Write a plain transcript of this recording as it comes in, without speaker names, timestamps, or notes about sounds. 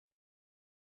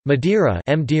Madeira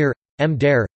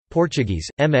Mdere, Portuguese,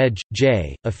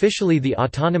 J, officially the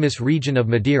Autonomous Region of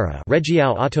Madeira,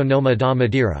 Região Autónoma da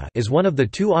Madeira, is one of the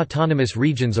two autonomous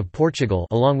regions of Portugal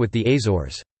along with the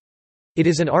Azores. It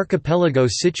is an archipelago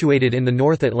situated in the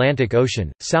North Atlantic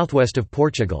Ocean, southwest of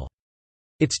Portugal.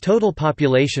 Its total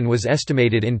population was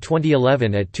estimated in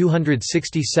 2011 at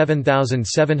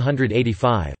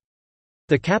 267,785.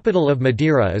 The capital of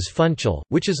Madeira is Funchal,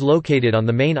 which is located on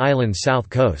the main island's south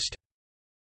coast.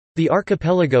 The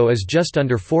archipelago is just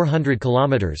under 400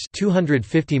 kilometers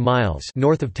 (250 miles)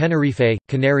 north of Tenerife,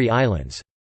 Canary Islands.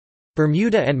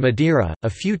 Bermuda and Madeira, a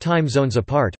few time zones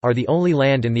apart, are the only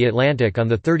land in the Atlantic on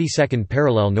the 32nd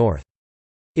parallel north.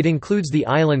 It includes the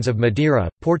islands of Madeira,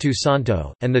 Porto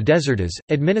Santo, and the Desertas,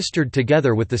 administered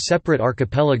together with the separate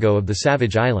archipelago of the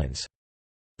Savage Islands.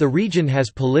 The region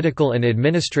has political and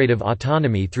administrative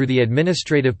autonomy through the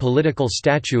Administrative Political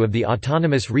Statute of the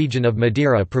Autonomous Region of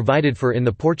Madeira provided for in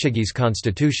the Portuguese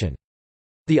constitution.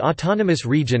 The autonomous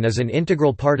region is an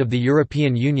integral part of the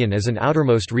European Union as an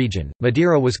outermost region.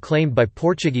 Madeira was claimed by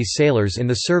Portuguese sailors in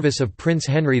the service of Prince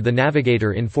Henry the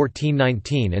Navigator in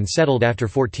 1419 and settled after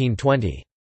 1420.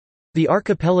 The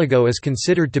archipelago is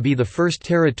considered to be the first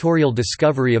territorial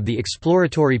discovery of the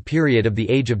exploratory period of the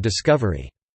Age of Discovery.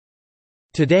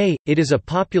 Today, it is a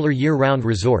popular year-round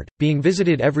resort, being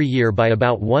visited every year by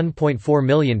about 1.4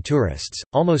 million tourists,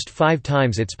 almost 5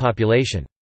 times its population.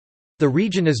 The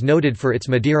region is noted for its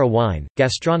Madeira wine,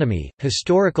 gastronomy,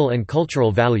 historical and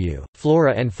cultural value,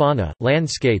 flora and fauna,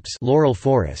 landscapes laurel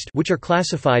forest which are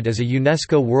classified as a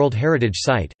UNESCO World Heritage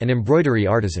Site, and embroidery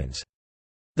artisans.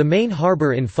 The main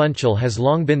harbour in Funchal has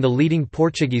long been the leading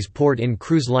Portuguese port in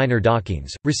cruise liner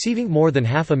dockings, receiving more than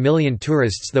 500,000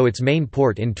 tourists, though its main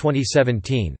port in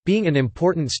 2017, being an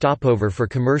important stopover for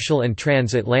commercial and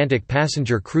transatlantic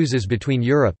passenger cruises between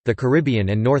Europe, the Caribbean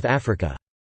and North Africa.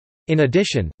 In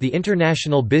addition, the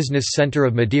International Business Centre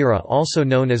of Madeira, also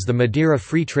known as the Madeira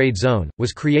Free Trade Zone,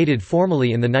 was created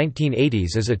formally in the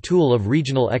 1980s as a tool of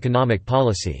regional economic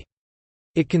policy.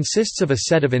 It consists of a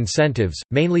set of incentives,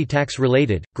 mainly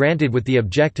tax-related, granted with the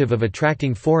objective of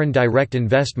attracting foreign direct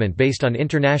investment based on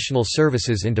international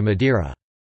services into Madeira.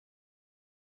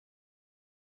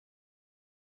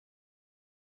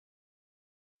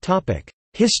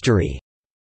 History.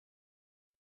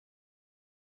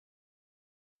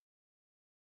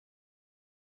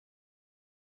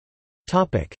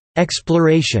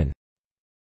 Exploration.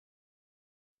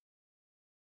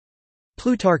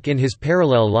 Plutarch in his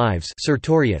Parallel Lives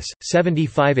Sertorius,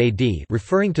 75 AD,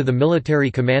 referring to the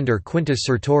military commander Quintus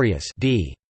Sertorius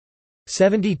d.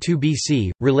 72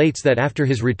 BC, relates that after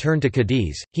his return to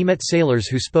Cadiz, he met sailors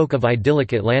who spoke of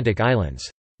idyllic Atlantic islands.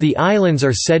 The islands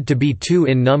are said to be 2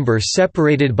 in number,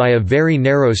 separated by a very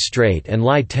narrow strait, and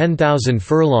lie 10,000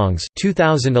 furlongs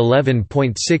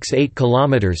 (2011.68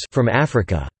 kilometers) from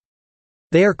Africa.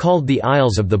 They are called the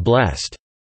Isles of the Blessed.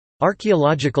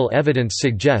 Archaeological evidence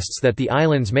suggests that the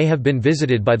islands may have been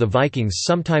visited by the Vikings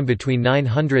sometime between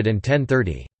 900 and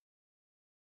 1030.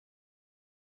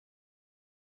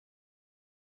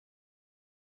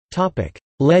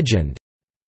 Legend.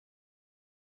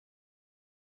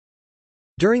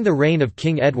 During the reign of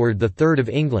King Edward III of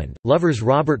England, lovers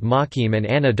Robert Mokim and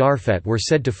Anna d'Arfet were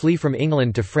said to flee from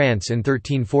England to France in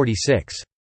 1346.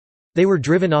 They were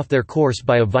driven off their course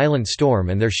by a violent storm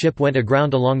and their ship went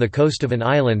aground along the coast of an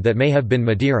island that may have been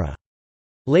Madeira.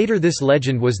 Later this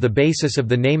legend was the basis of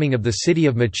the naming of the city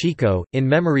of Machico, in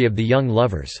memory of the young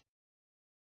lovers.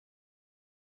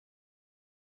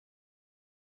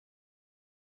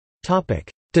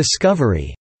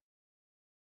 Discovery.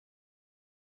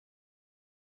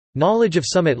 Knowledge of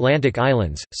some Atlantic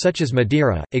islands, such as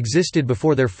Madeira, existed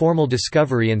before their formal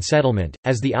discovery and settlement,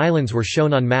 as the islands were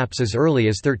shown on maps as early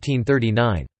as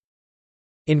 1339.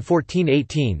 In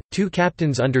 1418, 2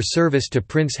 captains under service to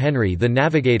Prince Henry the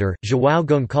Navigator, João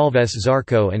Goncalves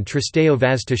Zarco and Tristão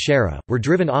Vaz Teixeira, were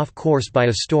driven off course by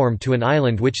a storm to an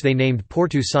island which they named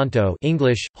Porto Santo,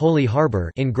 English, Holy Harbour,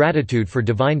 in gratitude for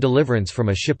divine deliverance from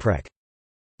a shipwreck.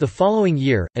 The following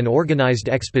year, an organized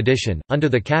expedition, under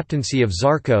the captaincy of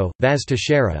Zarco, Vaz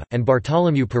Teixeira, and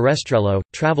Bartolomeu Perestrello,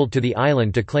 travelled to the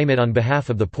island to claim it on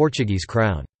behalf of the Portuguese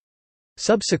crown.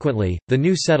 Subsequently, the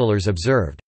new settlers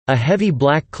observed a heavy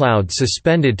black cloud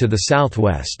suspended to the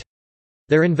southwest.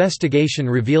 Their investigation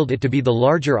revealed it to be the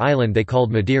larger island they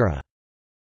called Madeira.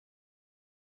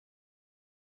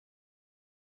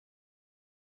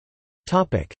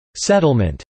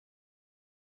 Settlement.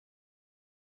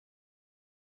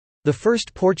 The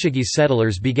first Portuguese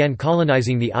settlers began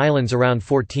colonizing the islands around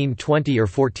 1420 or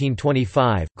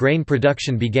 1425. Grain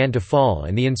production began to fall,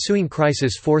 and the ensuing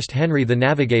crisis forced Henry the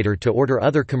Navigator to order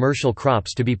other commercial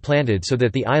crops to be planted so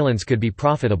that the islands could be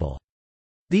profitable.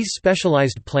 These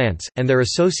specialized plants, and their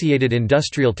associated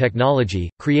industrial technology,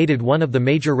 created one of the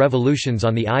major revolutions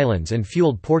on the islands and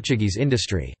fueled Portuguese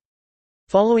industry.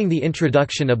 Following the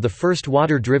introduction of the first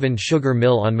water-driven sugar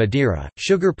mill on Madeira,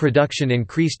 sugar production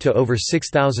increased to over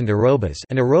 6,000 arrobas.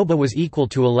 An arroba was equal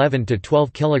to 11 to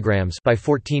 12 kilograms by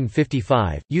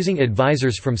 1455. Using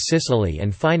advisors from Sicily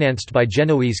and financed by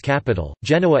Genoese capital,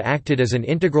 Genoa acted as an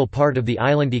integral part of the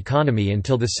island economy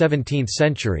until the 17th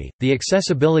century. The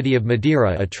accessibility of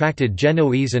Madeira attracted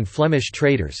Genoese and Flemish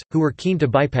traders, who were keen to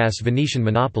bypass Venetian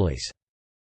monopolies.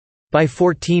 By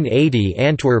 1480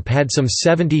 Antwerp had some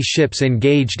 70 ships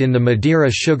engaged in the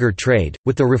Madeira sugar trade,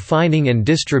 with the refining and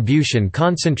distribution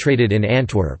concentrated in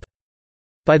Antwerp.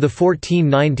 By the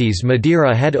 1490s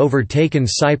Madeira had overtaken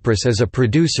Cyprus as a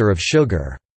producer of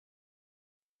sugar.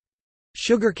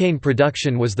 Sugarcane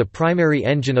production was the primary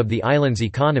engine of the island's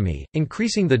economy,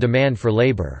 increasing the demand for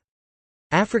labor.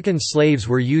 African slaves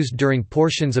were used during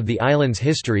portions of the island's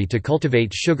history to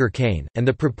cultivate sugar cane, and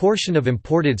the proportion of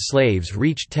imported slaves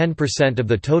reached 10% of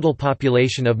the total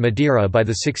population of Madeira by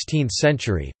the 16th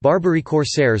century. Barbary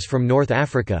corsairs from North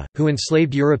Africa, who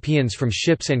enslaved Europeans from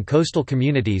ships and coastal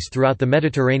communities throughout the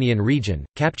Mediterranean region,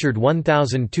 captured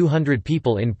 1,200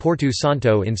 people in Porto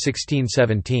Santo in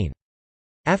 1617.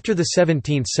 After the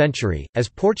 17th century, as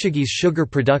Portuguese sugar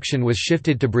production was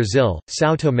shifted to Brazil,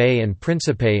 São Tomé and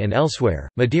Príncipe and elsewhere,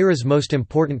 Madeira's most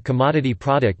important commodity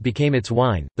product became its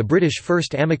wine. The British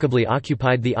first amicably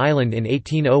occupied the island in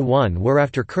 1801,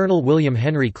 whereafter Colonel William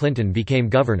Henry Clinton became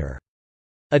governor.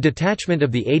 A detachment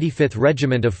of the 85th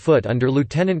Regiment of Foot under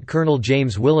Lieutenant Colonel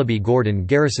James Willoughby Gordon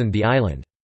garrisoned the island.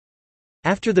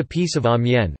 After the Peace of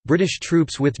Amiens, British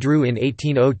troops withdrew in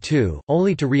 1802,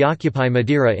 only to reoccupy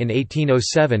Madeira in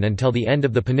 1807 until the end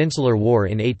of the Peninsular War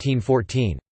in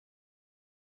 1814.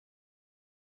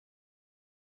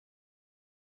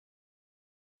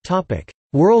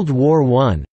 World War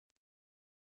I.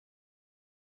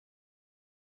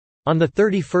 On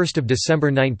 31 December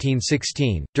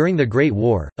 1916, during the Great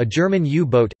War, a German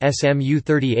U-boat,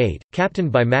 SMU-38,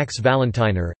 captained by Max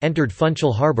Valentiner, entered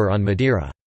Funchal harbour on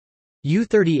Madeira.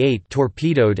 U-38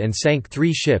 torpedoed and sank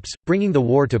 3 ships, bringing the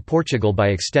war to Portugal by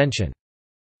extension.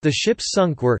 The ships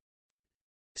sunk were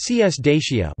CS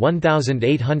Dacia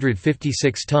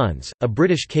 1,856 tons, a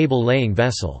British cable-laying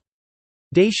vessel.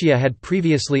 Dacia had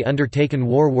previously undertaken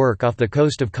war work off the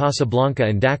coast of Casablanca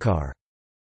and Dakar.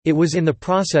 It was in the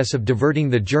process of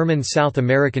diverting the German South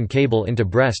American cable into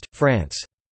Brest, France.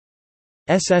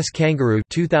 SS Kangaroo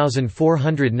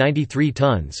 2,493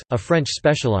 tons, a French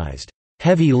specialized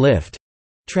heavy lift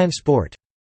transport.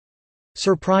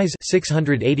 Surprise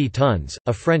 680 tons,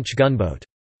 a French gunboat.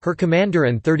 Her commander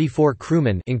and 34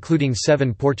 crewmen including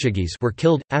 7 Portuguese were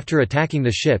killed. After attacking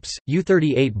the ships,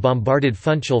 U-38 bombarded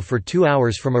Funchal for 2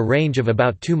 hours from a range of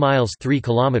about 2 miles 3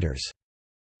 kilometers.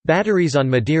 Batteries on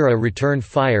Madeira returned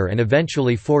fire and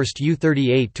eventually forced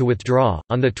U-38 to withdraw.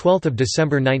 On 12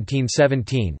 December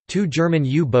 1917, 2 German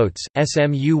U-boats,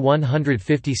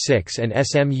 SMU-156 and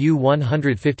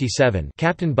SMU-157,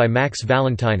 captained by Max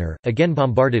Valentiner, again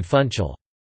bombarded Funchal.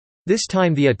 This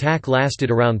time the attack lasted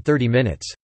around 30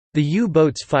 minutes. The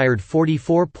U-boats fired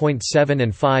 44.7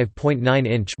 and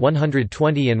 5.9-inch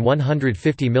 (120 and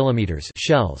 150 mm)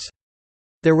 shells.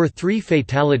 There were 3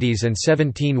 fatalities and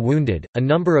 17 wounded. A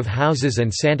number of houses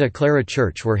and Santa Clara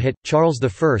Church were hit. Charles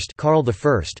I, Karl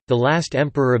I, the last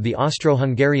emperor of the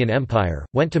Austro-Hungarian Empire,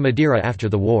 went to Madeira after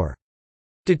the war.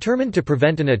 Determined to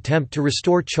prevent an attempt to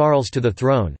restore Charles to the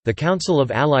throne, the Council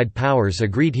of Allied Powers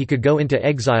agreed he could go into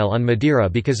exile on Madeira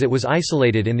because it was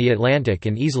isolated in the Atlantic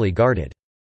and easily guarded.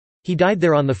 He died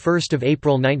there on 1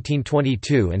 April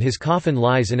 1922 and his coffin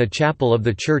lies in a chapel of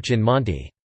the church in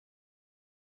Monte.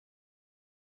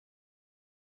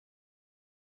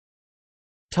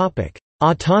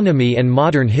 Autonomy and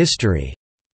modern history.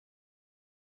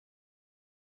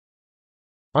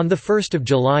 On 1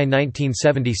 July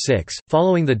 1976,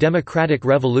 following the Democratic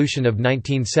Revolution of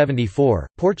 1974,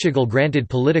 Portugal granted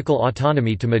political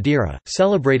autonomy to Madeira,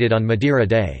 celebrated on Madeira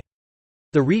Day.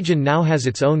 The region now has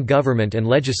its own government and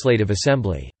legislative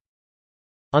assembly.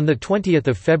 On 20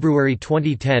 February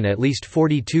 2010 at least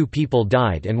 42 people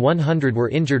died and 100 were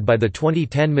injured by the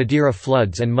 2010 Madeira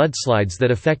floods and mudslides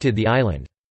that affected the island.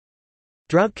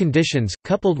 Drought conditions,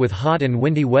 coupled with hot and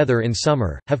windy weather in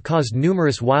summer, have caused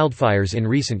numerous wildfires in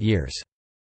recent years.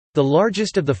 The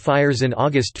largest of the fires in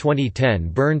August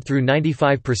 2010 burned through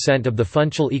 95% of the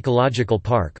Funchal Ecological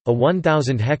Park, a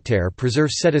 1,000-hectare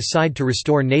preserve set aside to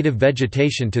restore native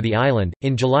vegetation to the island.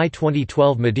 In July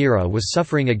 2012, Madeira was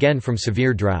suffering again from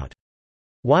severe drought.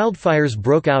 Wildfires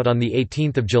broke out on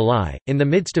 18 July, in the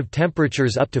midst of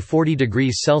temperatures up to 40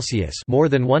 degrees Celsius more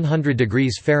than 100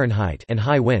 degrees Fahrenheit and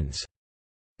high winds.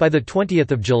 By 20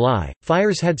 July,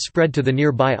 fires had spread to the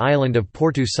nearby island of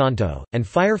Porto Santo, and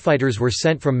firefighters were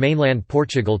sent from mainland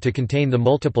Portugal to contain the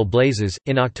multiple blazes.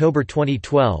 In October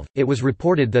 2012, it was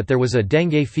reported that there was a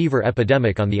dengue fever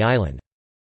epidemic on the island.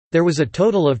 There was a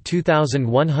total of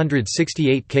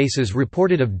 2,168 cases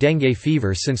reported of dengue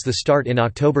fever since the start in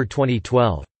October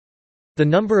 2012. The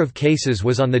number of cases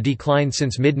was on the decline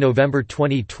since mid-November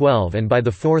 2012, and by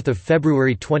 4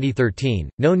 February 2013,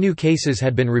 no new cases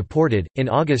had been reported. In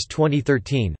August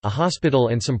 2013, a hospital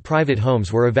and some private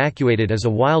homes were evacuated as a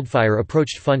wildfire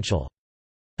approached Funchal.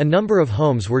 A number of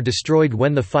homes were destroyed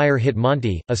when the fire hit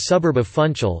Monte, a suburb of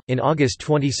Funchal. In August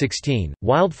 2016,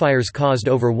 wildfires caused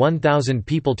over 1,000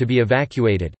 people to be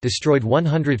evacuated, destroyed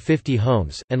 150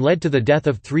 homes, and led to the death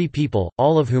of 3 people,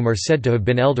 all of whom are said to have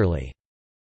been elderly.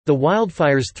 The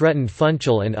wildfires threatened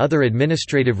Funchal and other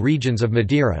administrative regions of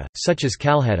Madeira, such as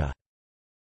Calheta.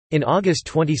 In August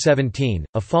 2017,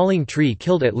 a falling tree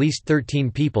killed at least 13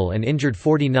 people and injured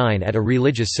 49 at a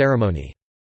religious ceremony.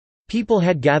 People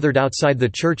had gathered outside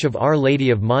the Church of Our Lady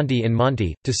of Monte in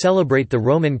Monte, to celebrate the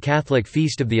Roman Catholic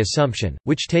Feast of the Assumption,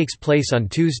 which takes place on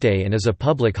Tuesday and is a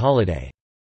public holiday.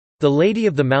 The Lady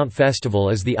of the Mount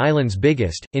Festival is the island's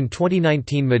biggest. In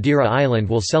 2019, Madeira Island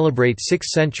will celebrate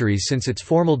 6 centuries since its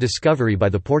formal discovery by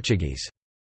the Portuguese.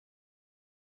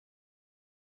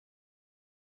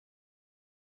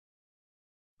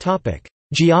 Topic: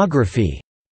 Geography.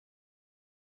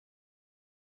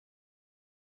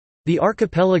 The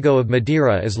archipelago of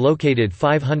Madeira is located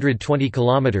 520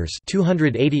 kilometers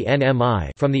 (280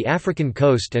 nmi) from the African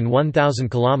coast and 1000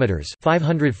 kilometers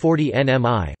 (540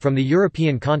 nmi) from the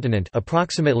European continent,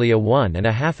 approximately a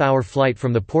 1.5-hour flight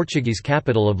from the Portuguese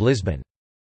capital of Lisbon.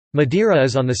 Madeira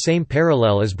is on the same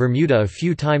parallel as Bermuda, a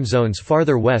few time zones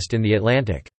farther west in the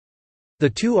Atlantic.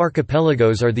 The two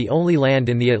archipelagos are the only land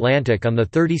in the Atlantic on the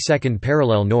 32nd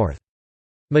parallel north.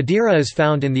 Madeira is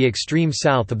found in the extreme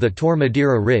south of the Torre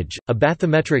Madeira Ridge, a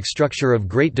bathymetric structure of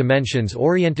great dimensions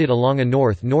oriented along a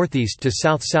north-northeast to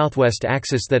south-southwest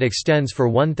axis that extends for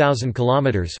 1,000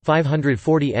 km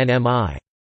 (540 nmi).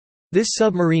 This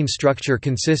submarine structure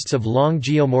consists of long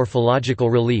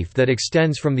geomorphological relief that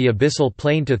extends from the abyssal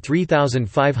plain to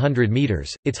 3,500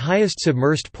 meters. Its highest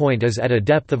submersed point is at a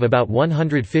depth of about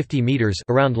 150 meters,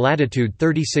 around latitude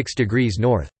 36 degrees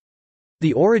north.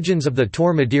 The origins of the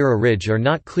Torre Madeira Ridge are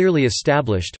not clearly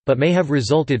established, but may have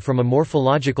resulted from a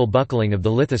morphological buckling of the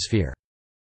lithosphere.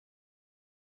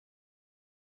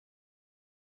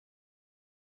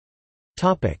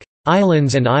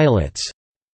 Islands and islets.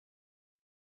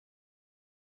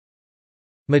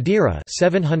 Madeira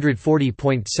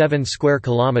 740.7 square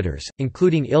kilometers,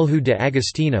 including Ilha de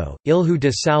Agostinho, Ilha de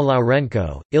São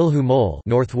Lourenço, Ilha Mole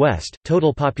northwest,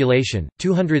 total population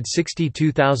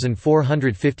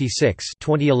 262,456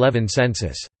 2011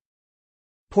 census.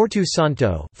 Porto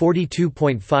Santo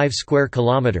 42.5 square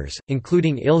kilometers,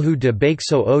 including Ilha de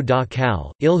Baixo da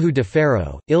Cal, Ilha de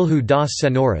Faro, Ilha das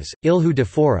Cenouras, Ilha de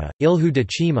Fora, Ilha de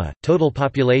Chima, total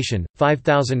population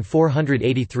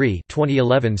 5,483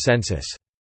 2011 census.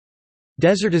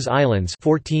 Desertas Islands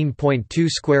 14.2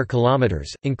 square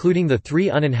kilometers, including the 3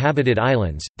 uninhabited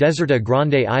islands, Deserta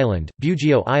Grande Island,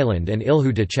 Bugio Island and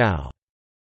Ilha de Chao.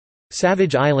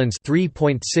 Savage Islands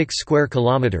 3.6 square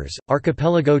kilometers,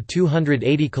 archipelago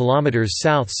 280 kilometers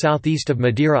south-southeast of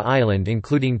Madeira Island,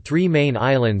 including 3 main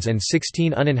islands and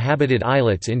 16 uninhabited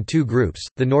islets in 2 groups,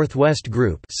 the northwest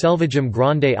group Selvagem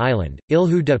Grande Island,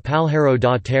 Ilha de Palheiro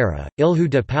da Terra, Ilha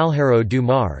de Palheiro do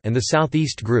Mar, and the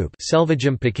southeast group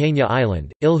Selvagem Pequena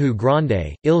Island, Ilha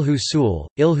Grande, Ilha Sul,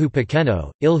 Ilha Pequeno,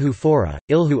 Ilha Fora,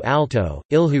 Ilha Alto,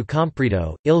 Ilha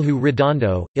Comprido, Ilha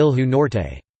Redondo, Ilha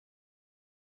Norte.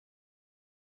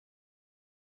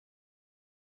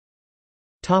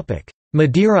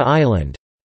 Madeira Island.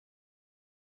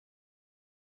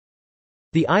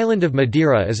 The island of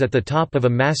Madeira is at the top of a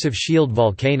massive shield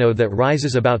volcano that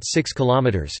rises about 6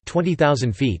 kilometers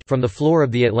 (20,000 feet) from the floor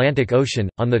of the Atlantic Ocean,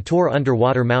 on the Torre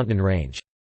underwater mountain range.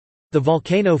 The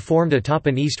volcano formed atop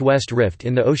an east-west rift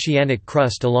in the oceanic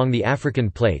crust along the African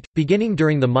plate, beginning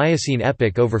during the Miocene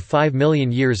epoch over 5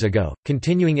 million years ago,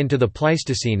 continuing into the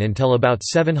Pleistocene until about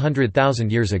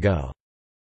 700,000 years ago.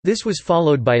 This was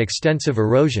followed by extensive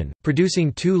erosion,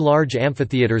 producing 2 large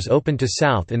amphitheaters open to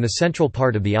south in the central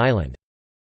part of the island.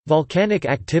 Volcanic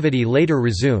activity later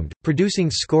resumed,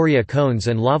 producing scoria cones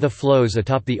and lava flows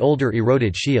atop the older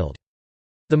eroded shield.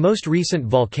 The most recent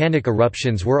volcanic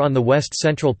eruptions were on the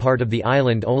west-central part of the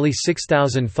island only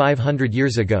 6,500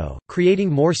 years ago,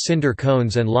 creating more cinder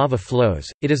cones and lava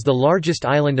flows. It is the largest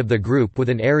island of the group with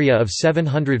an area of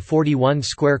 741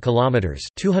 square kilometers,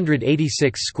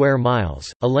 286 square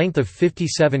miles, a length of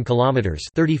 57 kilometers,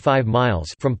 35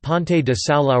 miles from Ponte de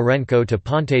São Lourenço to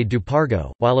Ponte do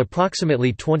Pargo, while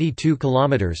approximately 22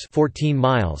 kilometers, 14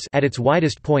 miles at its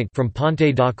widest point from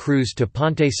Ponte da Cruz to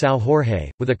Ponte São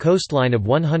Jorge, with a coastline of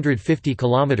 150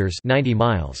 kilometers, 90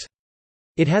 miles.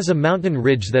 It has a mountain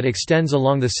ridge that extends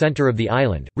along the center of the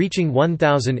island, reaching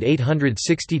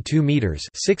 1,862 meters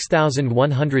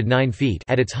 (6,109 feet)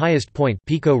 at its highest point,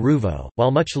 Pico Ruvo, while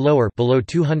much lower, below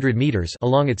 200 meters,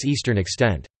 along its eastern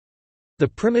extent. The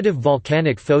primitive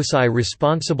volcanic foci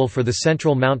responsible for the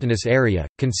central mountainous area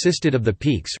consisted of the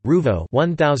peaks: Ruvo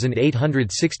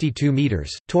 1,862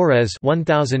 meters, Torres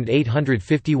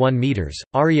 1,851 meters,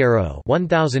 Arriero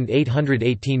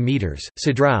 1,818 meters,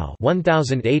 Cedrao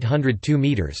 1,802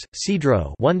 meters,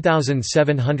 Cedro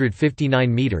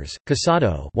 1,759 meters,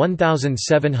 Casado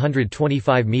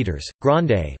 1,725 meters,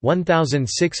 Grande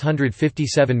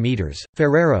 1,657 meters,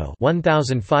 Ferrero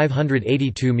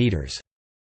 1,582 meters.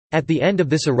 At the end of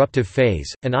this eruptive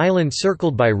phase, an island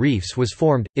circled by reefs was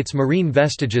formed. Its marine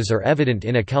vestiges are evident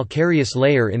in a calcareous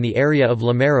layer in the area of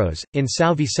Lameiros, in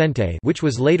São Vicente, which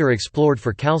was later explored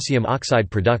for calcium oxide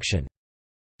production.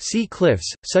 Sea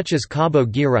cliffs, such as Cabo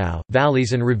Guirao,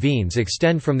 valleys and ravines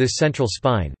extend from this central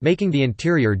spine, making the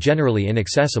interior generally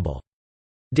inaccessible.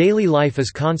 Daily life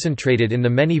is concentrated in the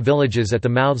many villages at the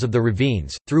mouths of the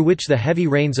ravines, through which the heavy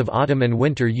rains of autumn and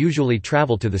winter usually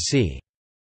travel to the sea.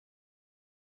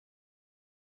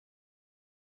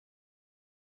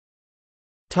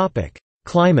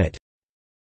 Climate.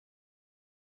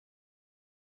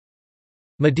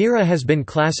 Madeira has been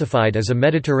classified as a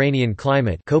Mediterranean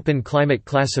climate, Köppen climate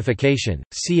classification,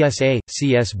 CSA,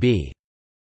 CSB.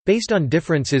 Based on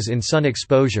differences in sun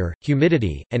exposure,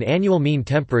 humidity, and annual mean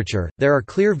temperature, there are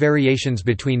clear variations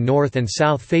between north and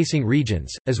south-facing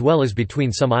regions, as well as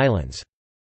between some islands.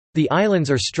 The islands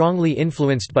are strongly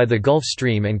influenced by the Gulf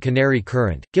Stream and Canary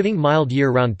Current, giving mild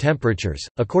year-round temperatures.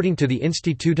 According to the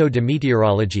Instituto de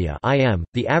Meteorologia (IM),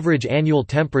 the average annual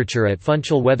temperature at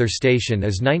Funchal weather station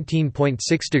is 19.6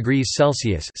 degrees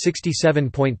Celsius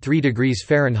 (67.3 degrees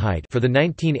Fahrenheit) for the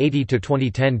 1980 to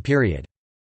 2010 period.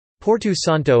 Porto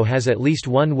Santo has at least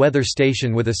one weather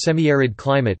station with a semi-arid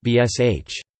climate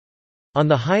 (BSH). On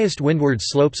the highest windward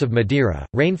slopes of Madeira,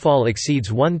 rainfall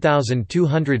exceeds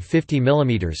 1,250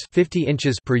 mm 50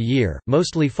 inches per year,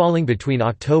 mostly falling between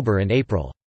October and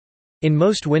April. In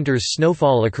most winters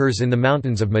snowfall occurs in the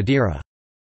mountains of Madeira.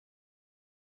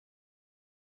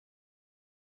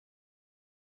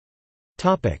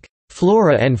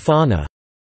 Flora and fauna.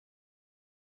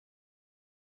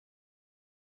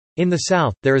 In the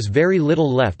south, there is very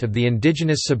little left of the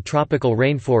indigenous subtropical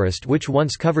rainforest which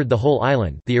once covered the whole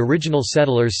island. The original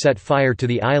settlers set fire to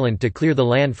the island to clear the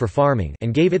land for farming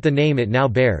and gave it the name it now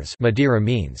bears. Madeira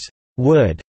means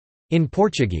wood in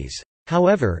Portuguese.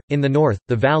 However, in the north,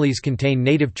 the valleys contain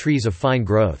native trees of fine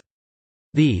growth.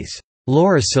 These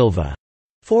laurisilva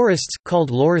forests, called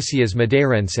Lauriceas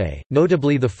madeirense,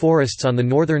 notably the forests on the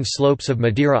northern slopes of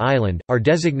Madeira Island, are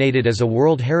designated as a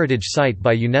World Heritage Site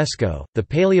by UNESCO. The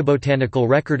Paleobotanical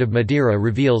Record of Madeira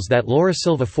reveals that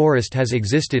Laurisilva forest has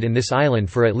existed in this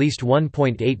island for at least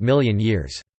 1.8 million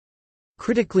years.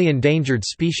 Critically endangered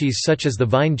species such as the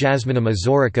vine Jasminum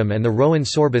azoricum and the rowan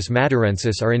Sorbus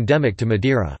madeirensis are endemic to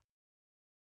Madeira.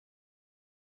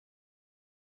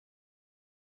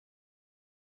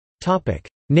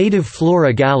 Native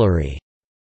flora gallery.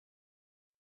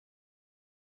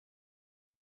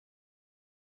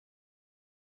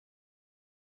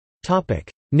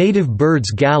 Native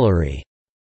birds gallery.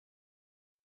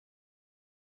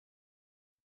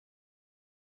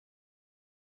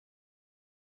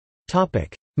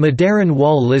 Madeiran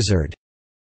wall lizard.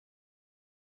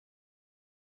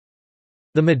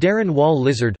 The Madeiran wall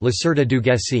lizard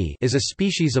is a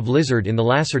species of lizard in the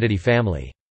Lacertidae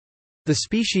family. The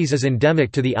species is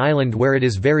endemic to the island where it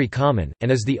is very common,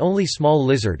 and is the only small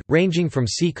lizard, ranging from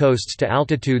sea coasts to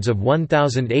altitudes of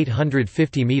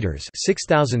 1,850 meters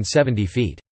 (6,070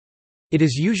 feet). It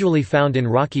is usually found in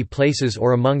rocky places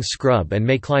or among scrub and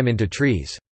may climb into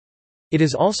trees. It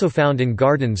is also found in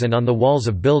gardens and on the walls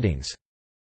of buildings.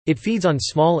 It feeds on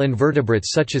small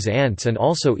invertebrates such as ants and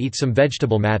also eats some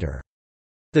vegetable matter.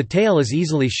 The tail is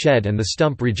easily shed and the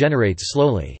stump regenerates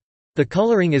slowly. The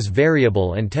coloring is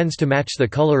variable and tends to match the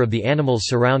color of the animal's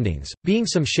surroundings, being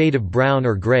some shade of brown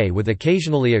or gray with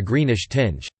occasionally a greenish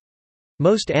tinge.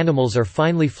 Most animals are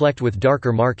finely flecked with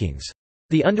darker markings.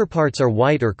 The underparts are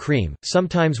white or cream,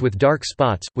 sometimes with dark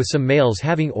spots, with some males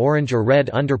having orange or red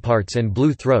underparts and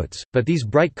blue throats, but these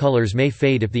bright colors may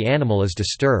fade if the animal is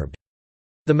disturbed.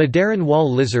 The Madeiran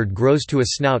wall lizard grows to a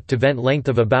snout-to-vent length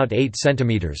of about 8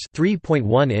 cm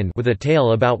 (3.1 in) with a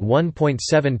tail about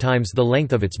 1.7 times the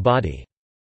length of its body.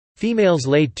 Females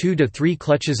lay 2 to 3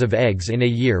 clutches of eggs in a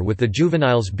year, with the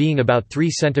juveniles being about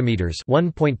 3 cm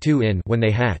 (1.2 in) when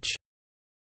they hatch.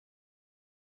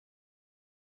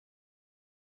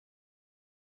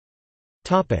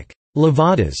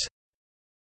 Levadas.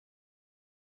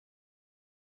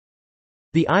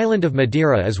 The island of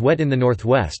Madeira is wet in the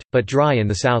northwest, but dry in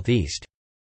the southeast.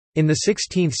 In the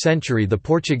 16th century the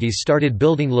Portuguese started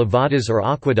building levadas or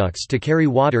aqueducts to carry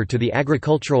water to the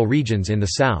agricultural regions in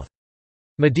the south.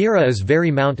 Madeira is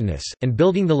very mountainous, and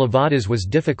building the levadas was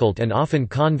difficult and often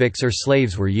convicts or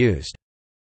slaves were used.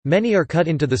 Many are cut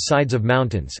into the sides of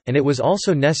mountains, and it was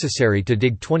also necessary to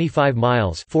dig 25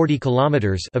 miles 40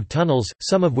 kilometers of tunnels,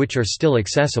 some of which are still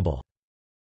accessible.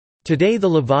 Today the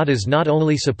levadas not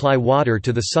only supply water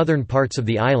to the southern parts of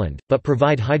the island, but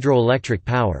provide hydroelectric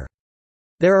power.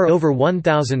 There are over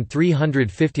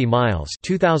 1,350 miles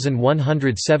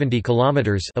 2,170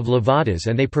 kilometers of levadas,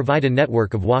 and they provide a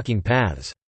network of walking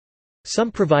paths.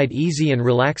 Some provide easy and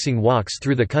relaxing walks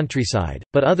through the countryside,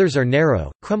 but others are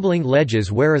narrow, crumbling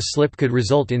ledges where a slip could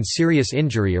result in serious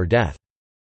injury or death.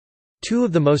 Two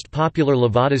of the most popular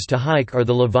levadas to hike are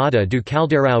the Levada do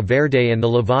Caldeirão Verde and the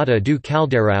Levada do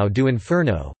Caldeirão do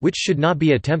Inferno, which should not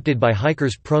be attempted by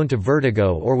hikers prone to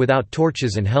vertigo or without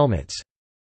torches and helmets.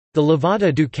 The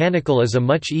Levada do Canacal is a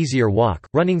much easier walk,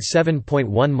 running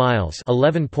 7.1 miles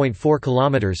 (11.4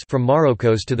 kilometers) from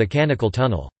Marrocos to the Canacal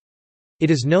Tunnel.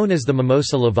 It is known as the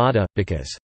Mimosa Levada,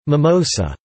 because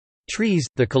mimosa trees,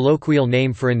 the colloquial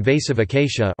name for invasive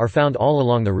acacia, are found all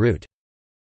along the route.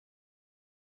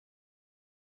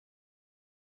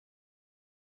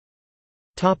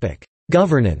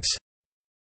 Governance.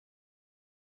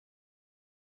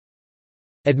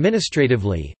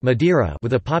 Administratively, Madeira,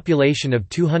 with a population of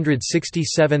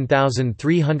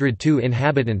 267,302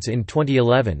 inhabitants in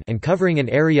 2011 and covering an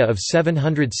area of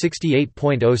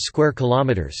 768.0 square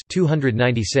kilometers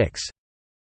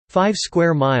 (296.5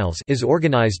 square miles), is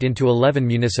organized into 11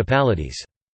 municipalities.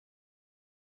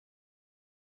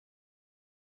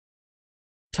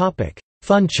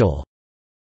 Funchal.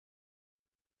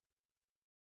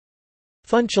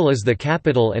 Funchal is the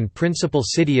capital and principal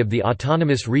city of the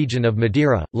autonomous region of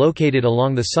Madeira, located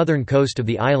along the southern coast of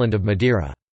the island of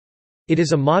Madeira. It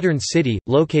is a modern city,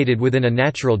 located within a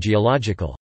natural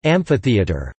geological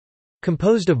amphitheatre,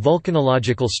 composed of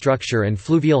volcanological structure and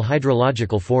fluvial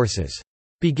hydrological forces.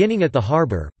 Beginning at the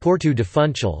harbour, Porto de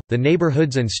Funchal, the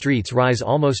neighbourhoods and streets rise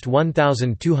almost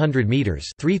 1,200 metres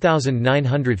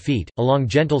 (3,900 feet), along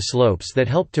gentle slopes that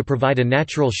help to provide a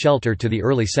natural shelter to the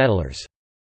early settlers.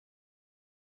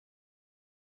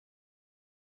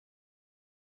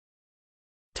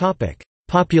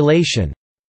 Population.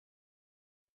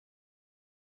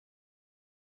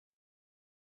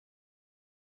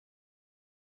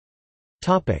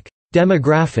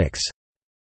 Demographics.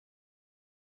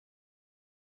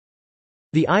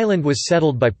 The island was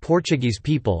settled by Portuguese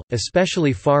people,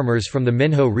 especially farmers from the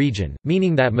Minho region,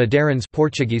 meaning that Madeirans,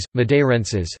 Portuguese,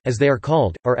 Madeirenses, as they are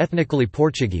called, are ethnically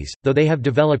Portuguese, though they have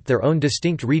developed their own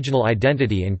distinct regional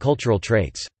identity and cultural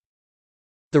traits.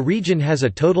 The region has a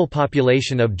total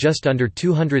population of just under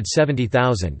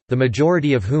 270,000, the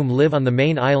majority of whom live on the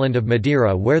main island of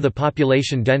Madeira, where the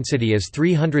population density is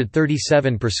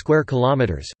 337 per square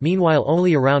kilometers. Meanwhile,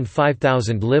 only around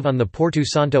 5,000 live on the Porto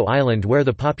Santo island, where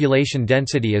the population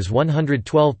density is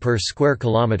 112 per square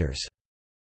kilometers.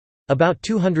 About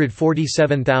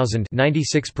 247,000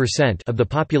 (96%) of the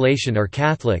population are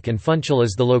Catholic, and Funchal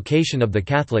is the location of the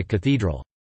Catholic cathedral.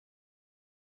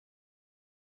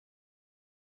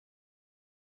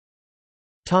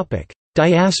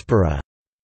 Diaspora.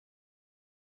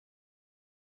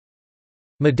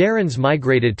 Madeirans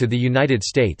migrated to the United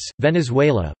States,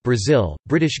 Venezuela, Brazil,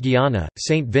 British Guiana,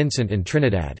 St. Vincent and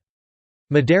Trinidad.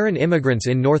 Madeiran immigrants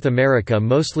in North America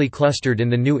mostly clustered in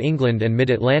the New England and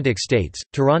Mid-Atlantic states,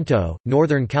 Toronto,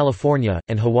 Northern California,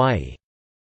 and Hawaii.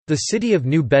 The city of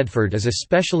New Bedford is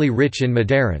especially rich in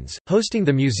Madeirans, hosting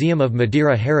the Museum of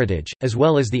Madeira Heritage, as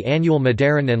well as the annual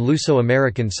Madeiran and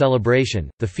Luso-American celebration,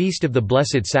 the Feast of the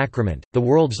Blessed Sacrament, the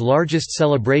world's largest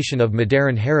celebration of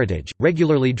Madeiran heritage,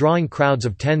 regularly drawing crowds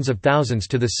of tens of thousands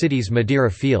to the city's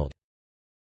Madeira Field.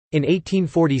 In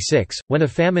 1846, when a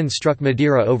famine struck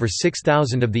Madeira, over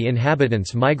 6,000 of the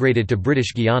inhabitants migrated to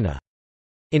British Guiana.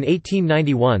 In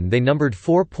 1891 they numbered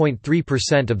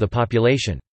 4.3% of the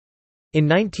population. In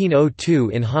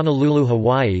 1902 in Honolulu,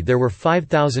 Hawaii there were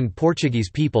 5,000 Portuguese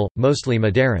people, mostly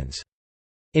Madeirans.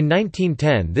 In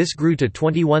 1910 this grew to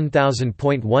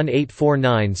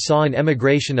 21,000.1849 saw an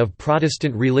emigration of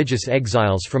Protestant religious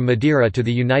exiles from Madeira to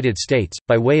the United States,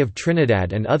 by way of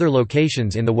Trinidad and other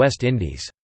locations in the West Indies.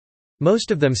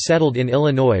 Most of them settled in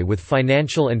Illinois with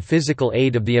financial and physical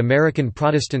aid of the American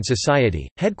Protestant Society,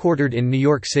 headquartered in New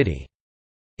York City.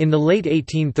 In the late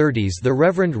 1830s the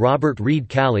Reverend Robert Reed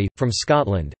Calley, from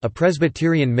Scotland, a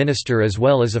Presbyterian minister as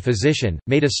well as a physician,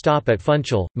 made a stop at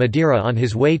Funchal, Madeira on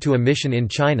his way to a mission in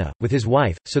China, with his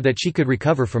wife, so that she could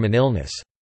recover from an illness.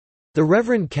 The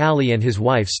Reverend Calley and his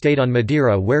wife stayed on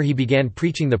Madeira where he began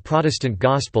preaching the Protestant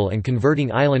gospel and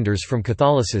converting islanders from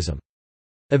Catholicism.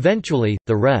 Eventually,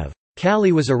 the Rev.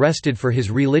 Calley was arrested for his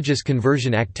religious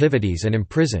conversion activities and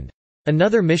imprisoned.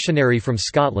 Another missionary from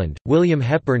Scotland, William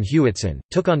Hepburn Hewitson,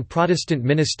 took on Protestant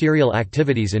ministerial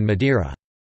activities in Madeira.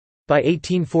 By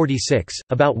 1846,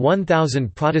 about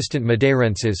 1,000 Protestant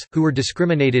Madeirenses, who were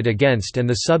discriminated against and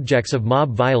the subjects of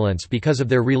mob violence because of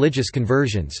their religious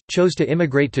conversions, chose to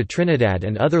immigrate to Trinidad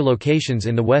and other locations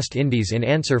in the West Indies in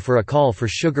answer for a call for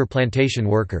sugar plantation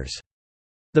workers.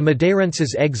 The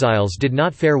Madeirenses exiles did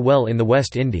not fare well in the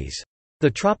West Indies. The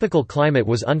tropical climate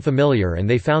was unfamiliar and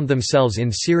they found themselves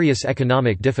in serious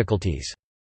economic difficulties.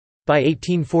 By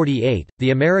 1848,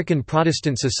 the American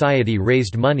Protestant Society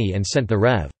raised money and sent the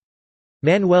Rev.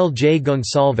 Manuel J.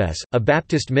 Gonçalves, a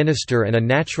Baptist minister and a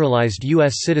naturalized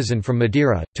U.S. citizen from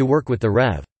Madeira, to work with the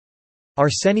Rev.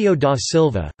 Arsenio da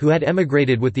Silva, who had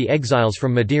emigrated with the exiles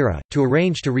from Madeira, to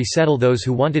arrange to resettle those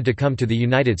who wanted to come to the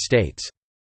United States.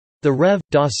 The Rev.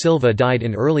 da Silva died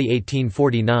in early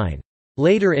 1849.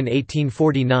 Later in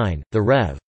 1849, the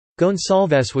Rev.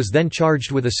 Gonçalves was then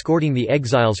charged with escorting the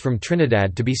exiles from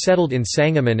Trinidad to be settled in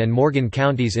Sangamon and Morgan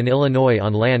counties in Illinois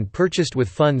on land purchased with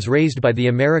funds raised by the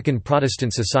American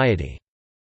Protestant Society.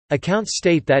 Accounts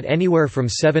state that anywhere from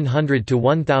 700 to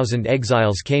 1,000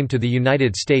 exiles came to the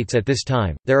United States at this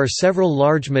time. There are several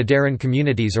large Madeiran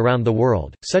communities around the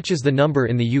world, such as the number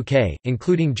in the UK,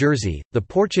 including Jersey. The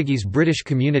Portuguese British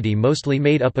community, mostly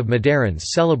made up of Madeirans,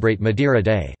 celebrate Madeira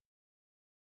Day.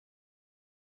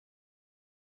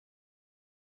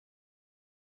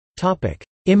 Topic: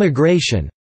 Immigration.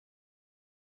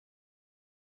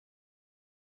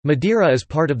 Madeira is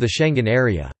part of the Schengen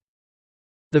area.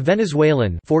 The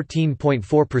Venezuelan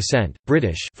 14.4%,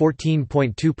 British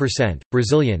 14.2%,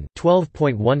 Brazilian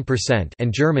 12.1%,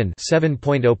 and German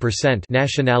 7.0%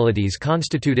 nationalities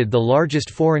constituted the largest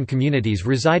foreign communities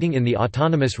residing in the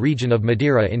autonomous region of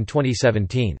Madeira in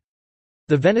 2017.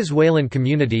 The Venezuelan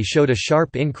community showed a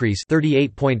sharp increase,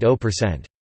 38.0%.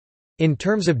 In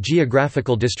terms of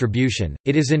geographical distribution,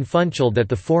 it is in Funchal that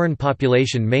the foreign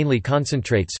population mainly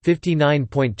concentrates,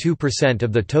 59.2%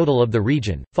 of the total of the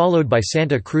region, followed by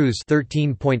Santa Cruz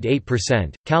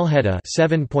 13.8%, Calheta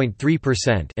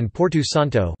 7.3%, and Porto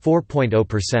Santo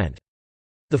 4.0%.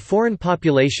 The foreign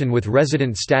population with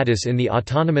resident status in the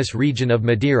autonomous region of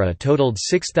Madeira totaled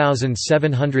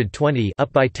 6,720,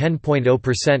 up by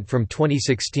 10.0% from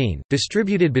 2016,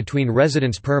 distributed between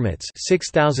residence permits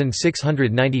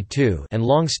 6,692 and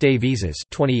long-stay visas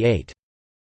 28.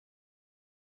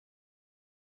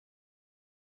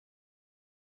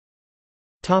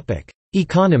 Topic: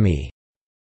 Economy.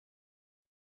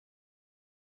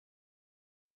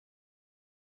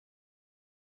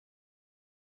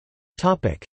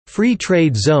 Free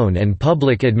trade zone and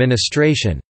public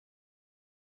administration.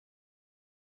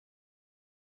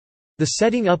 The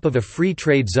setting up of a free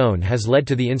trade zone has led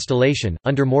to the installation,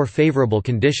 under more favorable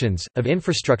conditions, of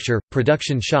infrastructure,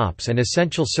 production shops and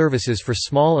essential services for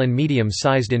small and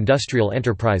medium-sized industrial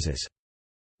enterprises.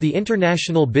 The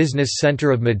International Business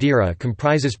Center of Madeira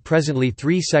comprises presently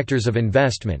three sectors of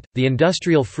investment: the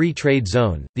Industrial Free Trade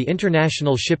Zone, the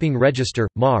International Shipping Register,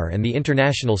 MAR, and the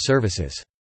International Services.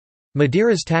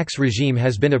 Madeira's tax regime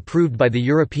has been approved by the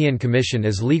European Commission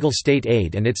as legal state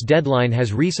aid, and its deadline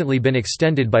has recently been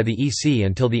extended by the EC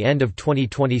until the end of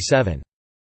 2027.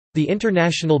 The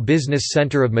International Business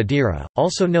Center of Madeira,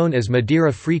 also known as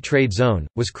Madeira Free Trade Zone,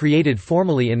 was created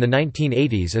formally in the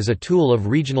 1980s as a tool of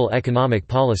regional economic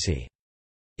policy.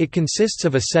 It consists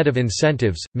of a set of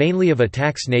incentives, mainly of a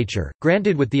tax nature,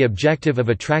 granted with the objective of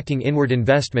attracting inward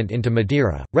investment into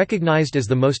Madeira, recognized as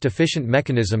the most efficient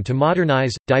mechanism to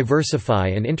modernize, diversify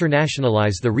and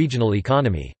internationalize the regional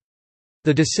economy.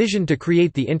 The decision to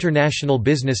create the International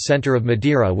Business Center of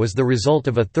Madeira was the result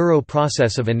of a thorough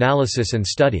process of analysis and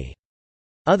study.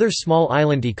 Other small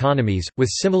island economies, with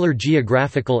similar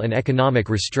geographical and economic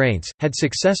restraints, had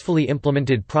successfully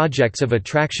implemented projects of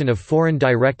attraction of foreign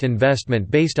direct investment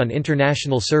based on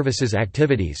international services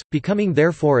activities, becoming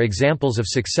therefore examples of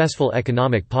successful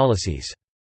economic policies.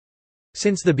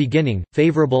 Since the beginning,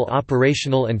 favorable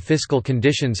operational and fiscal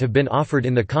conditions have been offered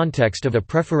in the context of a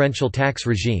preferential tax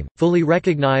regime, fully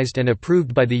recognized and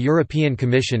approved by the European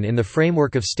Commission in the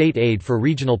framework of state aid for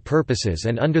regional purposes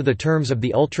and under the terms of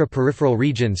the ultra-peripheral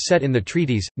regions set in the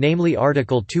treaties, namely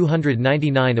Article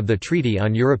 299 of the Treaty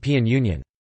on European Union.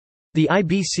 The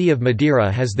IBC of Madeira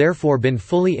has therefore been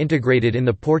fully integrated in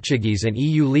the Portuguese and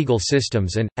EU legal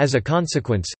systems and, as a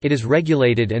consequence, it is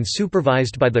regulated and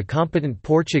supervised by the competent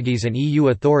Portuguese and EU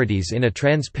authorities in a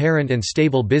transparent and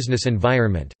stable business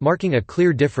environment, marking a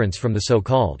clear difference from the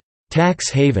so-called tax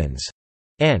havens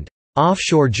and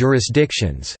offshore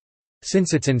jurisdictions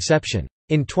since its inception.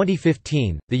 In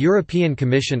 2015, the European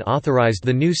Commission authorized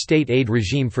the new state aid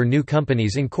regime for new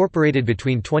companies incorporated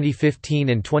between 2015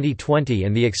 and 2020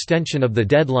 and the extension of the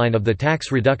deadline of the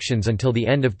tax reductions until the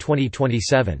end of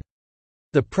 2027.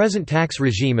 The present tax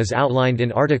regime is outlined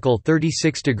in Article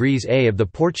 36(a) of the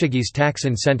Portuguese Tax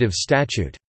Incentives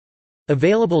Statute.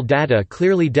 Available data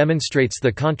clearly demonstrates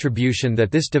the contribution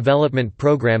that this development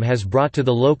program has brought to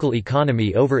the local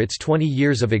economy over its 20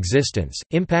 years of existence,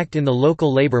 impact in the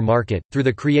local labor market, through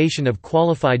the creation of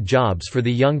qualified jobs for the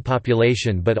young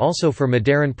population but also for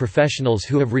Madeiran professionals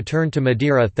who have returned to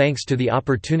Madeira thanks to the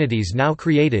opportunities now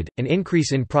created, an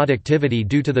increase in productivity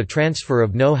due to the transfer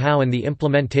of know-how and the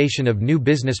implementation of new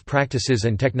business practices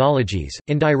and technologies,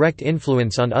 indirect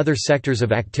influence on other sectors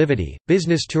of activity,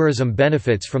 business tourism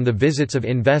benefits from the visits of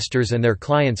investors and their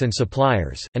clients and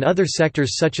suppliers, and other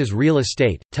sectors such as real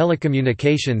estate,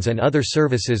 telecommunications and other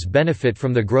services benefit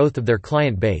from the growth of their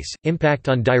client base, impact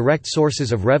on direct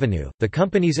sources of revenue. The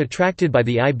companies attracted by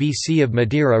the IBC of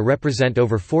Madeira represent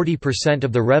over 40%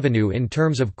 of the revenue in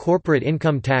terms of corporate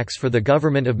income tax for the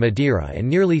government of Madeira and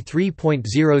nearly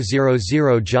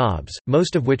 3,000 jobs,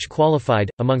 most of which qualified,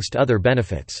 amongst other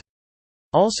benefits.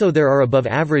 Also there are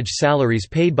above-average salaries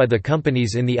paid by the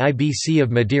companies in the IBC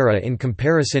of Madeira in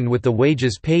comparison with the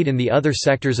wages paid in the other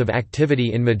sectors of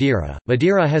activity in Madeira.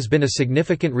 Madeira has been a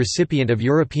significant recipient of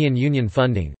European Union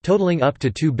funding, totaling up to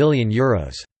 €2 billion.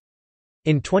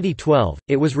 In 2012,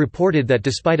 it was reported that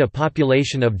despite a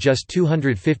population of just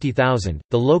 250,000,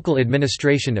 the local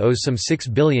administration owes some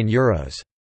 €6 billion.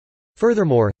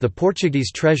 Furthermore, the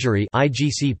Portuguese Treasury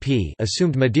 (IGCP)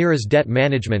 assumed Madeira's debt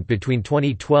management between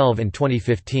 2012 and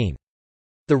 2015.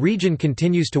 The region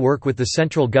continues to work with the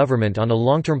central government on a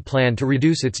long-term plan to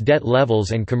reduce its debt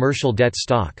levels and commercial debt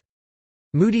stock.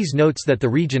 Moody's notes that the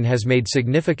region has made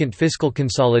significant fiscal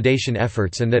consolidation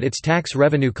efforts and that its tax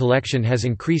revenue collection has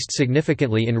increased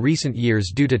significantly in recent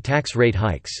years due to tax rate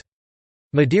hikes.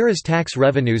 Madeira's tax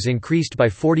revenues increased by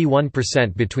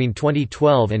 41% between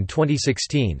 2012 and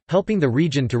 2016, helping the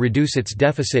region to reduce its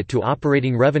deficit to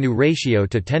operating revenue ratio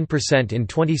to 10% in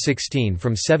 2016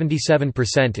 from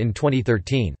 77% in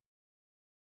 2013.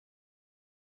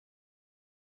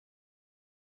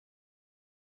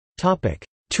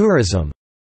 Tourism.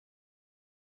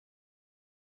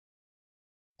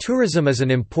 Tourism is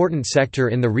an important sector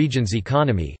in the region's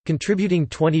economy, contributing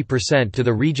 20% to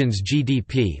the region's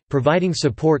GDP, providing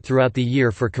support throughout the year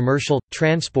for commercial,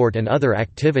 transport and other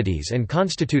activities and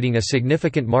constituting a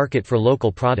significant market for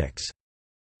local products.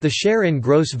 The share in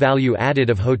gross value added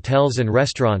of hotels and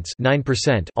restaurants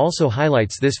 9% also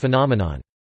highlights this phenomenon.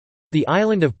 The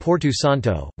island of Porto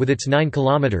Santo, with its 9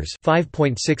 kilometers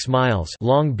 (5.6 miles)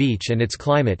 long beach and its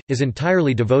climate, is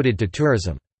entirely devoted to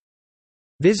tourism.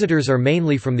 Visitors are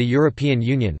mainly from the European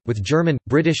Union, with German,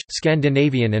 British,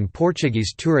 Scandinavian and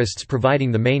Portuguese tourists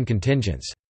providing the main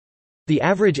contingents. The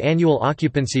average annual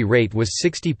occupancy rate was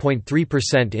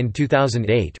 60.3% in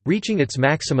 2008, reaching its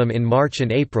maximum in March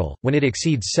and April, when it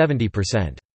exceeds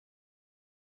 70%.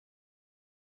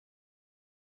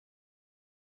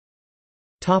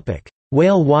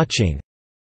 Whale watching.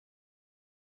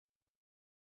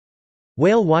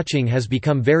 Whale watching has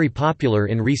become very popular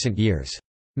in recent years.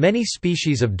 Many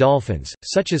species of dolphins,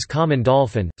 such as common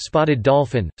dolphin, spotted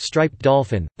dolphin, striped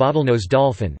dolphin, bottlenose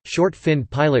dolphin, short-finned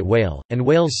pilot whale, and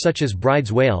whales such as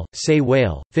bride's whale, sei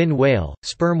whale, fin whale,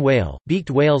 sperm whale, beaked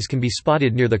whales can be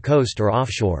spotted near the coast or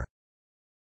offshore.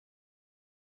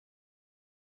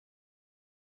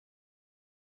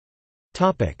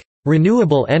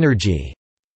 Renewable energy.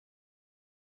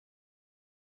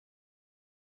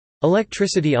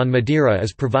 Electricity on Madeira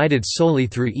is provided solely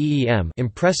through EEM,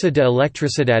 Empresa de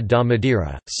Electricidade da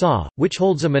Madeira, SA, which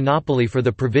holds a monopoly for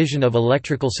the provision of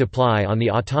electrical supply on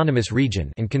the autonomous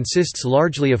region and consists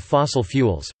largely of fossil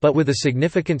fuels, but with a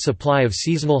significant supply of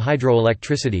seasonal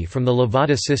hydroelectricity from the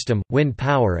Levadas system, wind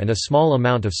power and a small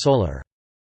amount of solar.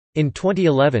 In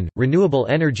 2011, renewable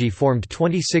energy formed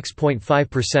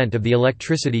 26.5% of the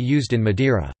electricity used in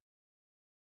Madeira.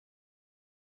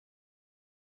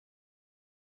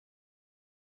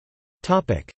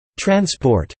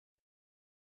 Transport.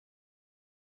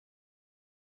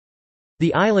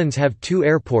 The islands have two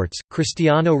airports,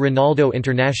 Cristiano Ronaldo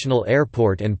International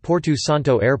Airport and Porto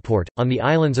Santo Airport, on the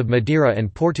islands of Madeira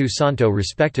and Porto Santo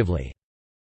respectively.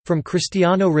 From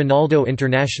Cristiano Ronaldo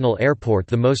International Airport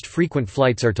the most frequent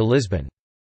flights are to Lisbon.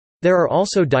 There are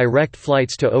also direct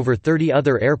flights to over 30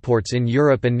 other airports in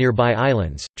Europe and nearby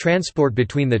islands. Transport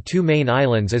between the two main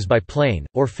islands is by plane,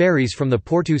 or ferries from the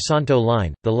Porto Santo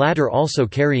line, the latter also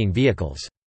carrying vehicles.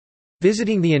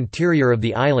 Visiting the interior of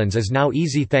the islands is now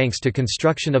easy thanks to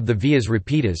construction of the Vias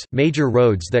Rapidas, major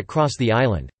roads that cross the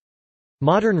island.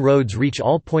 Modern roads reach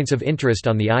all points of interest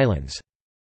on the islands.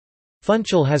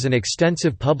 Funchal has an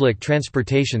extensive public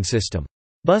transportation system.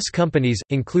 Bus companies,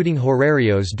 including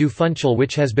Horarios do Funchal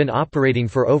which has been operating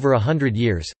for over 100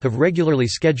 years, have regularly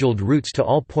scheduled routes to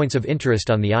all points of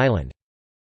interest on the island.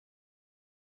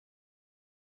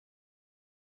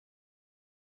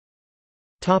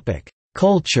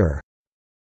 Culture.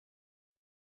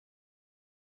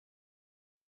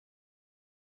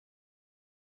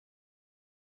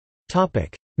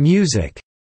 Music.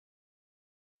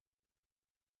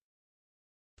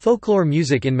 Folklore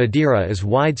music in Madeira is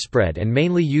widespread and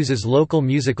mainly uses local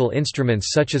musical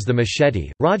instruments such as the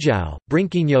machete, rajao,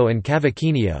 brinquinho and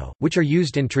cavaquinho, which are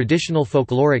used in traditional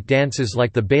folkloric dances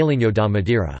like the Bailinho da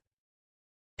Madeira.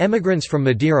 Emigrants from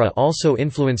Madeira also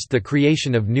influenced the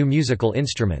creation of new musical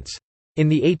instruments. In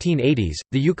the 1880s,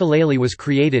 the ukulele was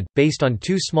created, based on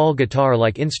two small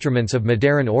guitar-like instruments of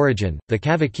Madeiran origin, the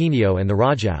cavaquinho and the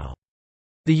rajao.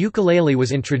 The ukulele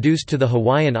was introduced to the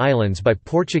Hawaiian Islands by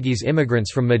Portuguese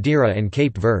immigrants from Madeira and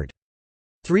Cape Verde.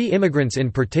 Three immigrants in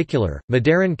particular,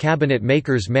 Madeiran cabinet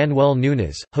makers Manuel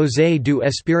Nunes, José do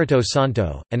Espírito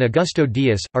Santo, and Augusto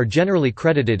Dias, are generally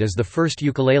credited as the first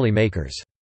ukulele makers.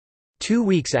 2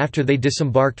 weeks after they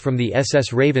disembarked from the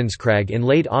SS Ravenscrag in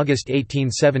late August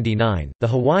 1879, the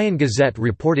Hawaiian Gazette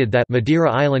reported that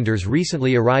Madeira Islanders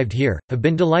recently arrived here, have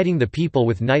been delighting the people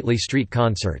with nightly street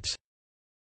concerts.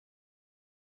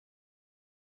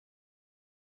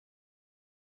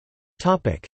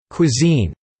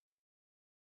 Cuisine.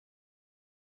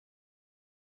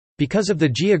 Because of the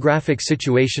geographic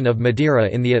situation of Madeira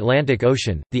in the Atlantic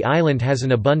Ocean, the island has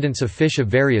an abundance of fish of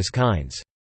various kinds.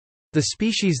 The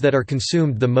species that are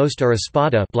consumed the most are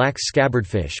espada, black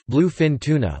scabbardfish, blue-fin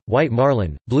tuna, white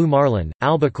marlin, blue marlin,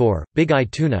 albacore, big-eye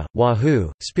tuna,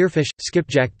 wahoo, spearfish,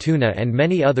 skipjack tuna and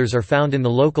many others are found in the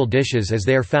local dishes as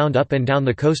they are found up and down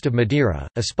the coast of Madeira.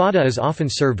 Espada is often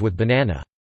served with banana.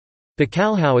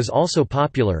 Bacalhau is also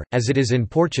popular, as it is in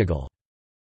Portugal.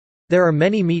 There are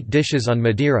many meat dishes on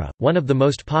Madeira, one of the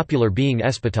most popular being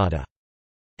espetada.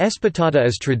 Espetada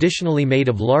is traditionally made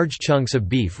of large chunks of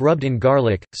beef rubbed in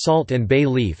garlic, salt and bay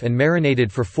leaf and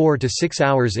marinated for 4 to 6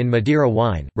 hours in Madeira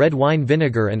wine, red wine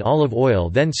vinegar and olive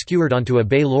oil, then skewered onto a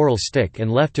bay laurel stick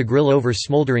and left to grill over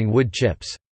smoldering wood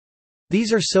chips.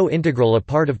 These are so integral a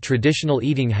part of traditional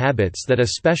eating habits that a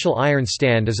special iron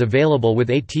stand is available with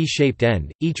a T-shaped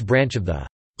end, each branch of the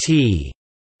T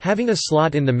having a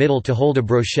slot in the middle to hold a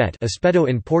brochette, espeto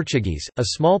in Portuguese. A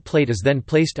small plate is then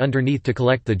placed underneath to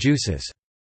collect the juices.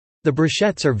 The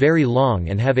brochettes are very long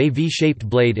and have a V-shaped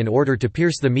blade in order to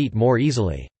pierce the meat more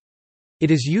easily.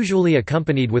 It is usually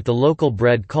accompanied with the local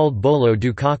bread called bolo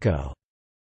do caco.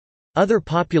 Other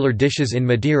popular dishes in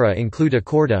Madeira include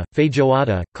acorda,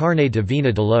 feijoada, carne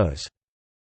divina de los.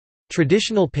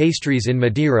 Traditional pastries in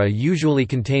Madeira usually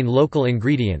contain local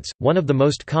ingredients, one of the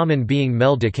most common being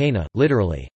mel de cana,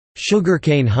 literally,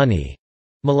 sugarcane honey,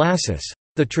 molasses.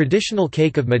 The traditional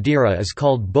cake of Madeira is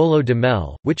called bolo de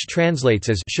mel, which translates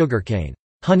as sugarcane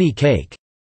honey cake,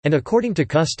 and according to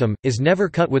custom, is never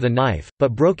cut with a knife,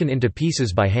 but broken into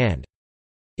pieces by hand.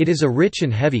 It is a rich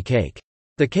and heavy cake.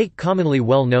 The cake commonly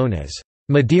well known as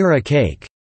Madeira cake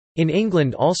in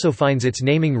England also finds its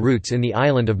naming roots in the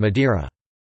island of Madeira.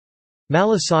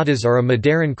 Malasadas are a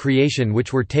Madeiran creation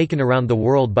which were taken around the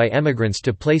world by emigrants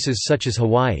to places such as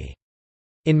Hawaii.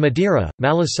 In Madeira,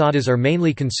 malasadas are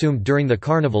mainly consumed during the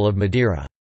Carnival of Madeira.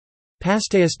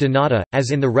 Pastéis de nata,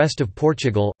 as in the rest of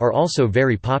Portugal, are also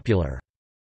very popular.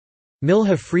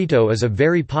 Milho frito is a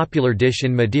very popular dish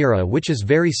in Madeira which is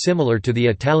very similar to the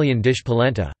Italian dish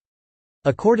polenta.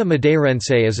 A corda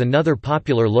madeirense is another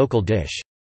popular local dish.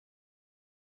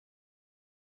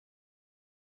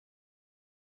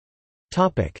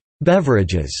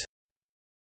 Beverages.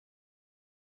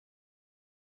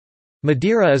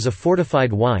 Madeira is a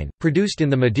fortified wine, produced in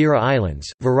the Madeira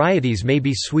Islands. Varieties may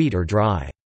be sweet or dry.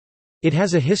 It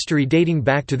has a history dating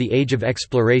back to the Age of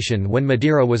Exploration, when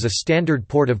Madeira was a standard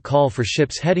port of call for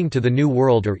ships heading to the New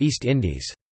World or East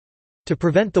Indies. To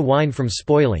prevent the wine from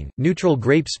spoiling, neutral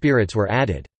grape spirits were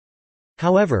added.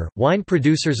 However, wine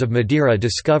producers of Madeira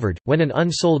discovered, when an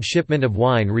unsold shipment of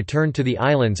wine returned to the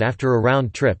islands after a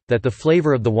round trip, that the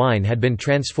flavor of the wine had been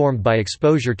transformed by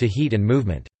exposure to heat and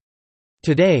movement.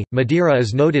 Today, Madeira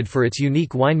is noted for its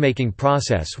unique winemaking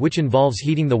process, which involves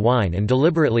heating the wine and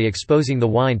deliberately exposing the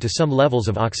wine to some levels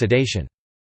of oxidation.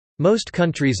 Most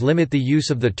countries limit the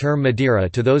use of the term Madeira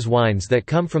to those wines that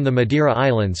come from the Madeira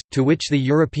Islands, to which the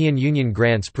European Union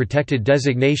grants protected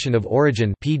designation of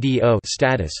origin (PDO)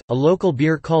 status. A local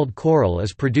beer called Coral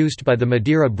is produced by the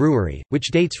Madeira Brewery,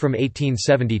 which dates from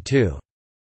 1872.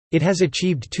 It has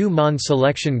achieved 2 Mons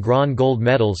Selection Grand Gold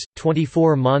medals,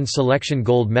 24 Mons Selection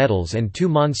Gold medals and 2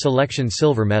 Mons Selection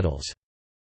Silver medals.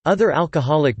 Other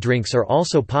alcoholic drinks are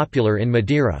also popular in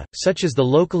Madeira, such as the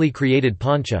locally created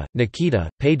poncha, Nikita,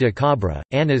 pé de cabra,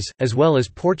 annas, as well as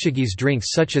Portuguese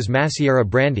drinks such as macieira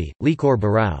brandy, licor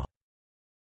barão.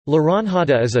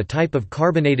 Laranjada is a type of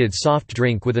carbonated soft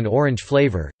drink with an orange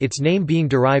flavor, its name being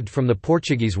derived from the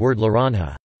Portuguese word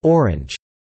laranja, orange.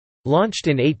 Launched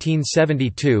in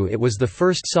 1872, it was the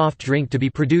first soft drink to be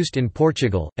produced in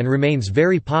Portugal, and remains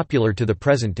very popular to the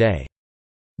present day.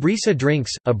 Brisa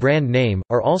drinks, a brand name,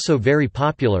 are also very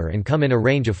popular and come in a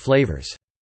range of flavors.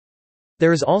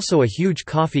 There is also a huge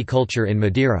coffee culture in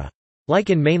Madeira.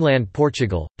 Like in mainland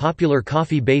Portugal, popular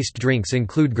coffee-based drinks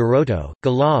include garoto,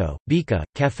 galao, bica,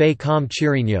 café com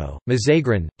cheirinho,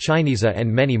 mazagran, chinesa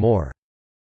and many more.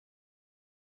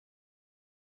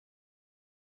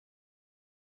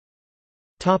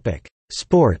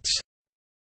 Sports.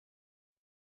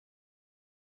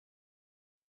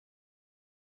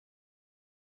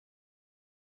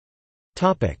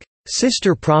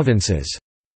 Sister provinces.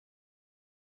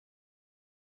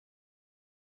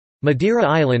 Madeira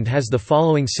Island has the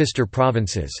following sister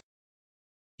provinces: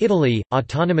 Italy,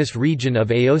 Autonomous Region of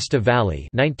Aosta Valley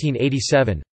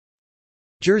 1987,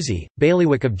 Jersey,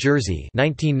 Bailiwick of Jersey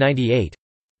 1998,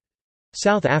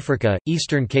 South Africa,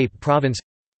 Eastern Cape Province,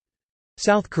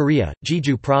 South Korea,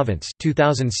 Jeju Province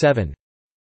 2007,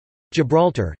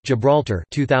 Gibraltar, Gibraltar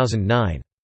 2009.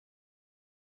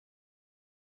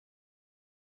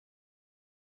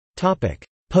 Topic: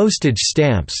 Postage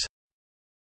stamps.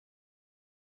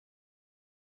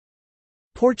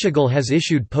 Portugal has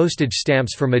issued postage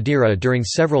stamps for Madeira during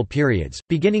several periods,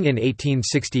 beginning in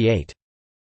 1868.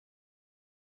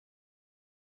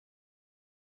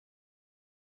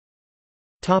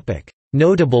 Topic: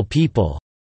 Notable people.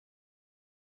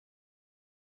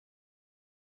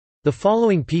 The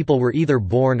following people were either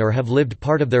born or have lived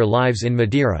part of their lives in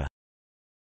Madeira: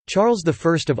 Charles I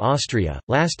of Austria,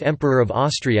 last Emperor of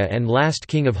Austria and last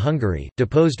King of Hungary,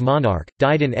 deposed monarch,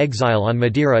 died in exile on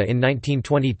Madeira in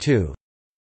 1922.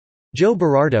 João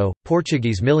Berardo,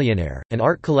 Portuguese millionaire, an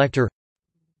art collector.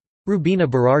 Rubina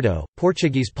Berardo,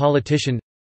 Portuguese politician.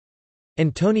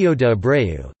 António de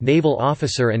Abreu, naval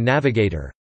officer and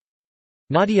navigator.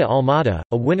 Nadia Almada,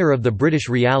 a winner of the British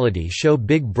reality show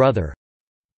Big Brother.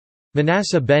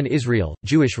 Manasseh ben Israel,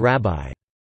 Jewish rabbi.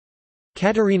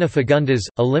 Catarina Fagundes,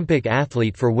 Olympic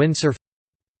athlete for windsurf.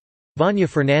 Vânia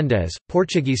Fernandes,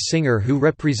 Portuguese singer who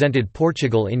represented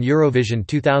Portugal in Eurovision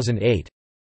 2008.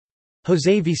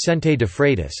 José Vicente de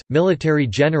Freitas, military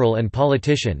general and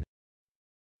politician.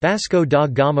 Vasco da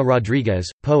Gama Rodrigues,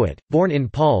 poet, born in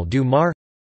Pau do Mar.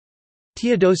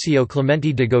 Teodosio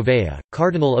Clemente de Gouveia,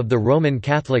 cardinal of the Roman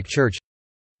Catholic Church.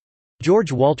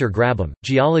 George Walter Grabham,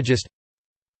 geologist.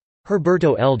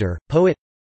 Herberto Elder, poet.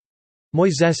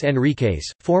 Moisés Henriques,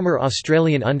 former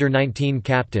Australian under-19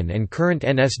 captain and current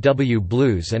NSW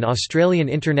Blues and Australian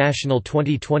international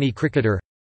 2020 cricketer.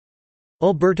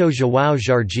 Alberto João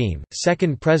Jardim,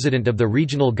 second president of the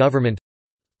regional government.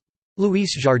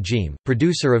 Luís Jardim,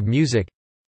 producer of music.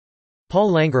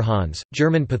 Paul Langerhans,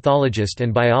 German pathologist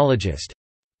and biologist.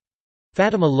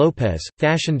 Fatima Lopez,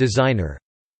 fashion designer.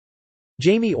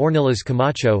 Jaime Ornelas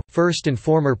Camacho, first and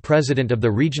former president of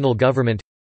the regional government.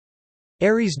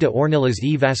 Aires de Ornelas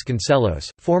e Vasconcelos,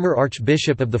 former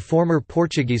archbishop of the former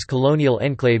Portuguese colonial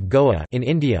enclave Goa in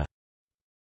India.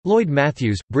 Lloyd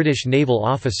Matthews, British naval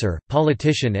officer,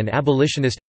 politician and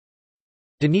abolitionist.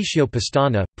 Dionisio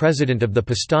Pestana, president of the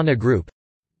Pestana Group.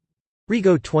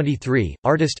 Rigo 23,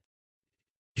 artist.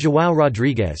 João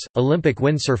Rodrigues, Olympic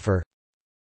windsurfer.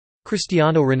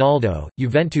 Cristiano Ronaldo,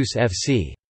 Juventus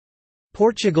FC.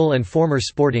 Portugal and former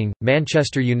Sporting,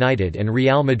 Manchester United and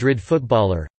Real Madrid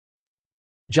footballer.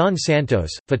 John Santos,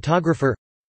 photographer.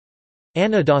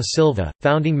 Ana da Silva,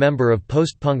 founding member of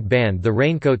post-punk band The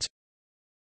Raincoats.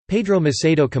 Pedro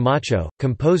Macedo Camacho,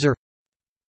 composer.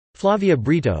 Flavia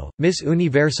Brito, Miss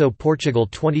Universo Portugal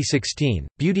 2016,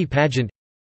 beauty pageant.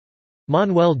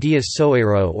 Manuel Dias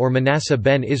Soeiro or Manasseh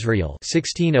ben Israel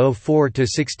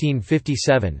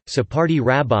 (1604–1657), Sephardi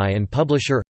rabbi and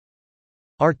publisher.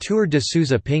 Artur de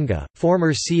Souza Pinga,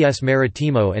 former CS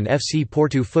Maritimo and FC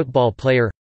Porto football player.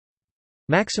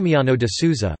 Maximiano de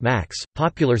Souza, Max,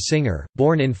 popular singer,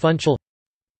 born in Funchal.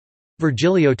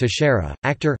 Virgilio Teixeira,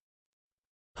 actor.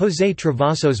 José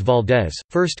Travassos Valdés,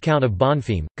 first Count of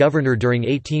Bonfim, governor during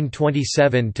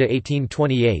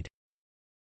 1827–1828.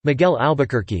 Miguel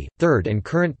Albuquerque, third and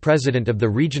current president of the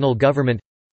regional government.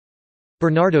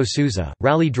 Bernardo Souza,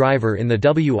 rally driver in the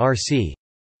WRC.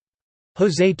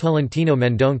 José Tolentino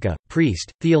Mendonça,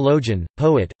 priest, theologian,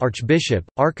 poet, archbishop,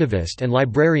 archivist and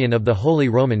librarian of the Holy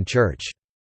Roman Church.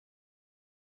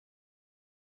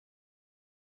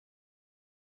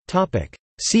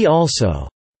 See also: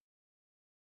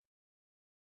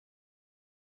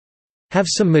 Have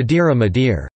some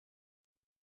Madeira.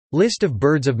 List of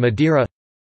birds of Madeira.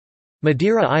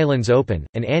 Madeira Islands Open,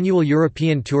 an annual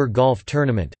European Tour golf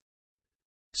tournament.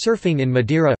 Surfing in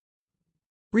Madeira.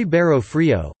 Ribeiro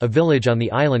Frio, a village on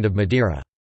the island of Madeira.